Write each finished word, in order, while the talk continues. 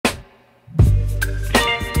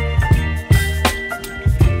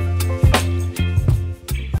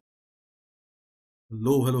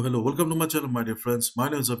Hello. Welcome to my channel, my dear friends. My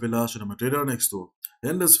name is Abhilash and I'm a trader next door.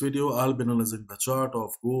 In this video, I'll be analyzing the chart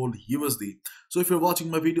of gold USD. So if you're watching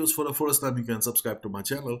my videos for the first time, you can subscribe to my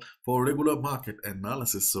channel for regular market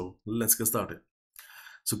analysis. So let's get started.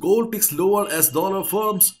 So gold ticks lower as dollar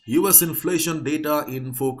firms. US inflation data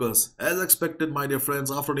in focus. As expected, my dear friends,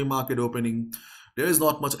 after the market opening, there is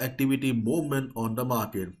not much activity movement on the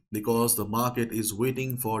market because the market is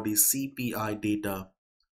waiting for the CPI data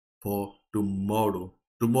for tomorrow.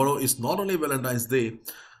 Tomorrow is not only Valentine's Day,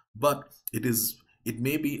 but it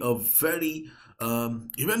may be a very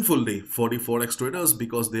eventful day for the forex traders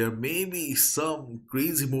because there may be some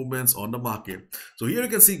crazy movements on the market. So here you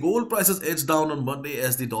can see gold prices edged down on Monday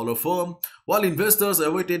as the dollar firm, while investors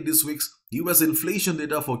awaited this week's US inflation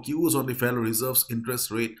data for cues on the Federal Reserve's interest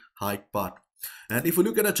rate hike path. And if you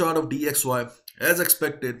look at a chart of DXY, as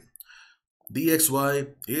expected,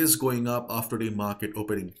 DXY is going up after the market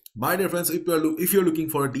opening. My dear friends, if you're looking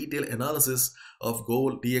for a detailed analysis of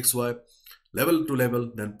gold DXY level to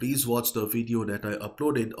level, then please watch the video that I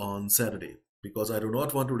uploaded on Saturday because I do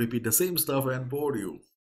not want to repeat the same stuff and bore you.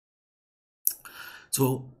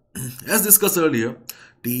 So, as discussed earlier,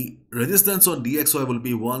 the resistance on DXY will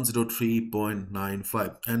be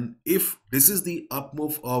 103.95, and if this is the up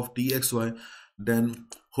move of DXY, then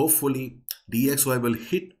hopefully DXY will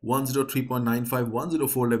hit 103.95,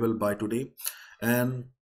 104 level by today, and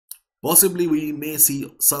possibly we may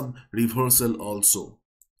see some reversal also.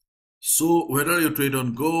 So whether you trade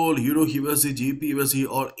on gold, Euro USD, GBP USD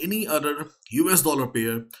or any other US dollar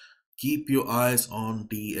pair, keep your eyes on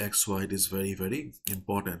DXY. It is very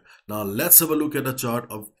important. Now let's have a look at the chart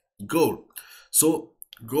of gold. So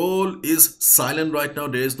gold is silent right now.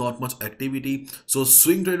 There is not much activity. So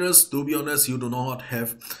swing traders, to be honest, you do not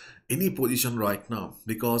have any position right now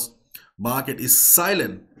because market is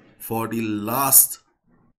silent for the last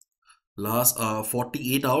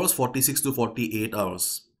 48 hours, 46 to 48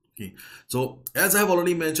 hours. Okay, so as I have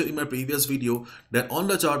already mentioned in my previous video that on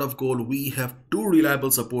the chart of gold we have two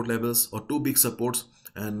reliable support levels or two big supports,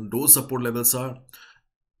 and those support levels are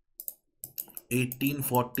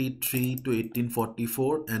 1843 to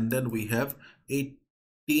 1844, and then we have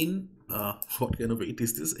 18 what kind of weight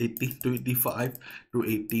is this, 1825 to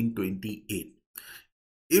 1828.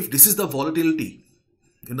 If this is the volatility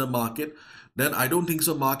in the market, then I don't think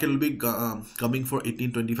so market will be coming for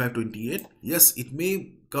 1825-28. Yes, it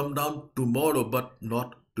may come down tomorrow but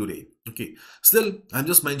not today. Okay, still I'm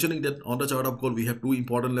just mentioning that on the chart of gold we have two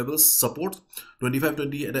important levels support,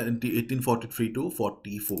 25-28 and 1843 to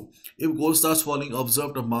 44. If gold starts falling,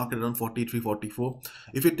 observe the market around 43-44.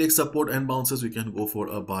 If it takes support and bounces, we can go for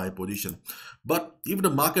a buy position. But if the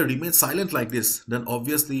market remains silent like this, then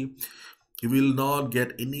obviously you will not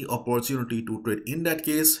get any opportunity to trade. In that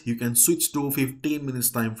case, you can switch to 15 minutes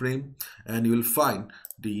time frame and you will find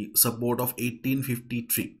the support of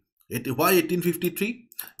 1853. Why 1853?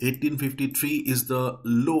 1853 is the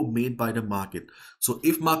low made by the market. So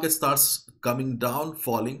if market starts coming down,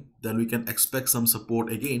 falling, then we can expect some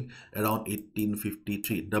support again around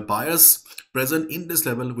 1853. The buyers present in this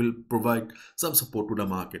level will provide some support to the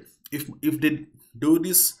market. If they do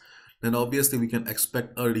this, then obviously we can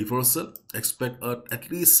expect a reversal, expect at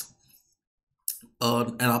least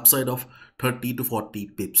an upside of 30 to 40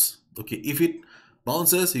 pips. Okay, if it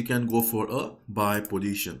bounces, you can go for a buy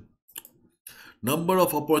position. Number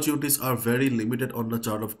of opportunities are very limited on the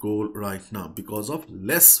chart of gold right now because of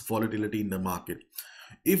less volatility in the market.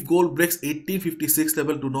 If gold breaks 1856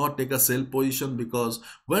 level, do not take a sell position because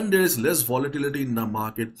when there is less volatility in the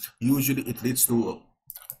market, usually it leads to a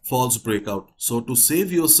false breakout. So to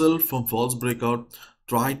save yourself from false breakout,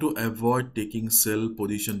 try to avoid taking sell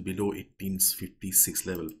position below 1856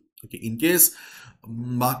 level. Okay, in case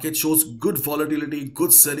market shows good volatility,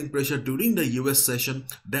 good selling pressure during the US session,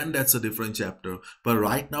 then that's a different chapter. But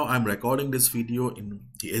right now I'm recording this video in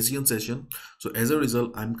the Asian session, so as a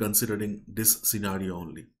result I'm considering this scenario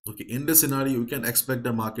only. Okay, in this scenario you can expect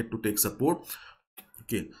the market to take support.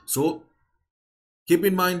 Okay, so keep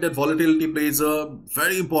in mind that volatility plays a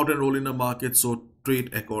very important role in the market, so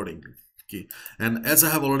trade accordingly. Okay, and as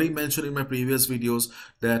I have already mentioned in my previous videos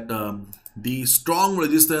that the strong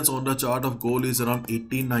resistance on the chart of gold is around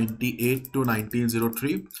 1898 to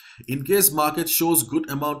 1903. In case market shows good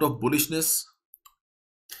amount of bullishness,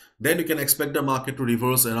 then you can expect the market to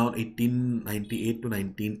reverse around 1898 to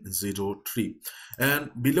 1903,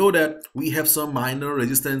 and below that we have some minor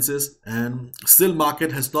resistances, and still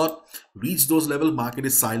market has not reached those levels. Market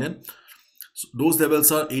is silent. So those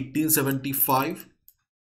levels are 1875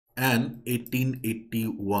 and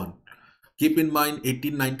 1881. Keep in mind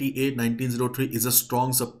 1898, 1903 is a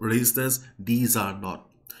strong resistance. These are not.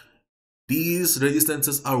 These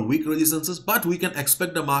resistances are weak resistances, but we can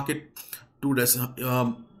expect the market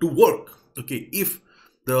to work, okay, if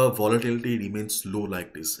the volatility remains low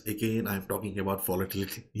like this. Again, I'm talking about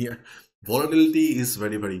volatility here. Volatility is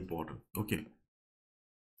very, very important, okay.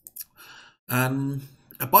 And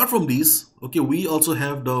apart from these, okay, we also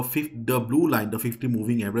have the blue line, the 50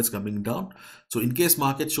 moving average coming down. So in case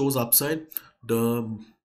market shows upside, the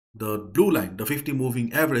blue line, the 50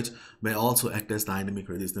 moving average, may also act as dynamic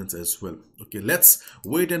resistance as well. Okay, let's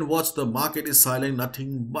wait and watch. The market is silent,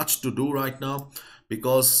 nothing much to do right now,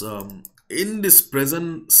 because in this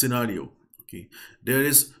present scenario, okay, there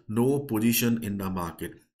is no position in the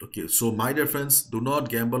market. Okay, so my dear friends, do not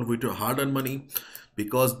gamble with your hard-earned money,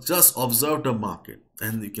 because just observe the market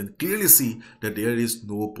and you can clearly see that there is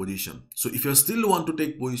no position. So if you still want to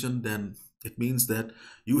take position, then it means that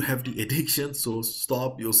you have the addiction. So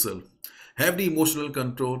stop yourself, have the emotional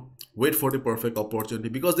control, wait for the perfect opportunity,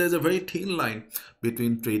 because there's a very thin line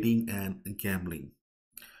between trading and gambling.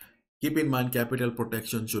 Keep in mind, capital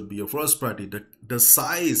protection should be your first priority. The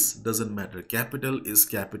size doesn't matter. Capital is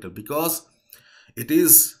capital, because it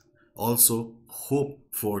is also hope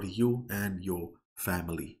for you and your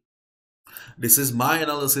family. This is my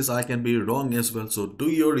analysis. I can be wrong as well. So do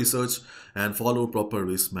your research and follow proper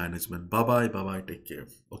risk management. Bye bye. Bye bye. Take care.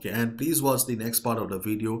 Okay. And please watch the next part of the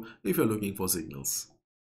video if you're looking for signals.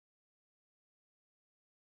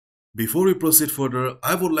 Before we proceed further,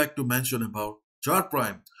 I would like to mention about Chart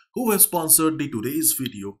Prime, who have sponsored the today's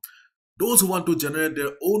video. Those who want to generate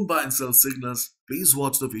their own buy and sell signals, please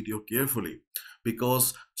watch the video carefully,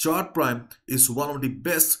 because Chart Prime is one of the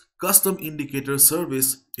best custom indicator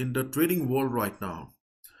service in the trading world right now.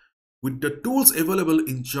 With the tools available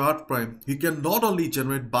in Chart Prime, you can not only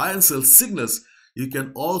generate buy and sell signals, you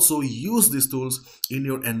can also use these tools in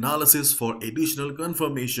your analysis for additional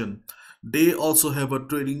confirmation. They also have a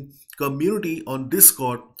trading community on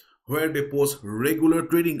Discord where they post regular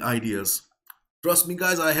trading ideas. Trust me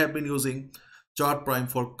guys, I have been using Chart Prime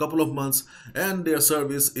for a couple of months and their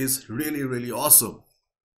service is really, really awesome.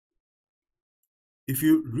 If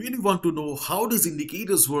you really want to know how these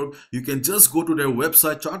indicators work, you can just go to their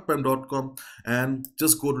website chartprime.com and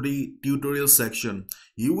just go to the tutorial section.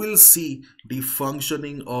 You will see the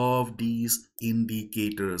functioning of these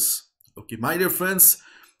indicators. Okay, my dear friends,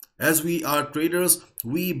 as we are traders,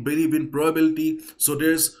 we believe in probability. So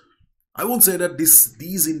I won't say that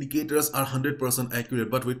these indicators are 100%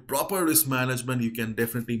 accurate, but with proper risk management, you can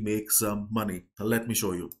definitely make some money. Let me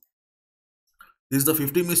show you. This is the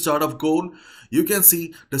 50-minute chart of gold. You can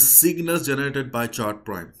see the signals generated by Chart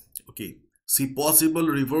Prime. Okay, see possible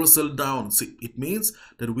reversal down. See, it means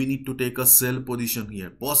that we need to take a sell position here.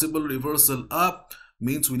 Possible reversal up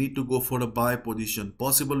means we need to go for a buy position.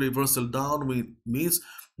 Possible reversal down means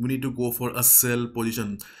we need to go for a sell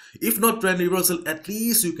position. If not trend reversal, at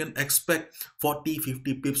least you can expect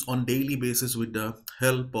 40-50 pips on daily basis with the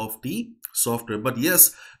help of the software. But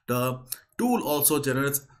yes, the tool also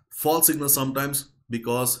generates false signals sometimes,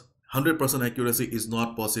 because 100% accuracy is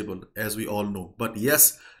not possible, as we all know. But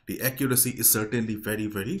yes, the accuracy is certainly very,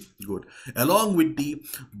 very good. Along with the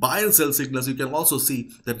buy and sell signals, you can also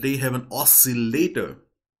see that they have an oscillator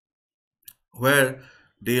where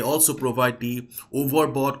they also provide the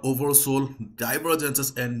overbought, oversold,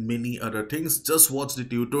 divergences and many other things. Just watch the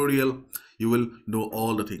tutorial, you will know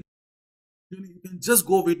all the things. You can just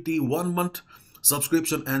go with the 1 month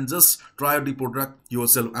subscription and just try out the product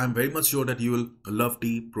yourself. I'm very much sure that you will love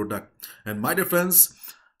the product. And my dear friends,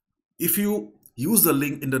 if you use the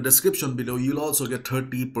link in the description below, you'll also get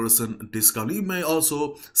 30% discount. You may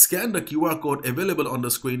also scan the QR code available on the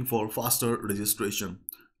screen for faster registration.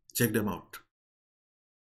 Check them out.